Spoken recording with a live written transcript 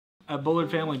At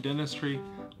Bullard Family Dentistry,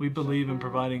 we believe in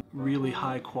providing really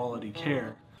high quality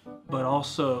care, but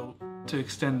also to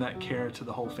extend that care to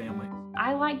the whole family.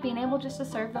 I like being able just to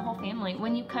serve the whole family.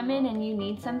 When you come in and you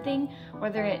need something,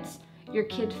 whether it's your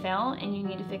kid fell and you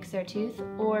need to fix their tooth,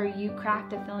 or you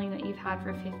cracked a filling that you've had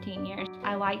for 15 years,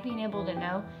 I like being able to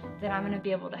know that I'm going to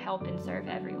be able to help and serve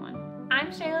everyone.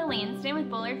 I'm Shayla Lanston with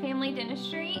Bullard Family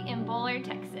Dentistry in Bullard,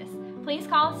 Texas. Please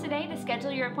call us today to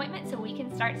schedule your appointment so we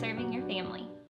can start serving your family.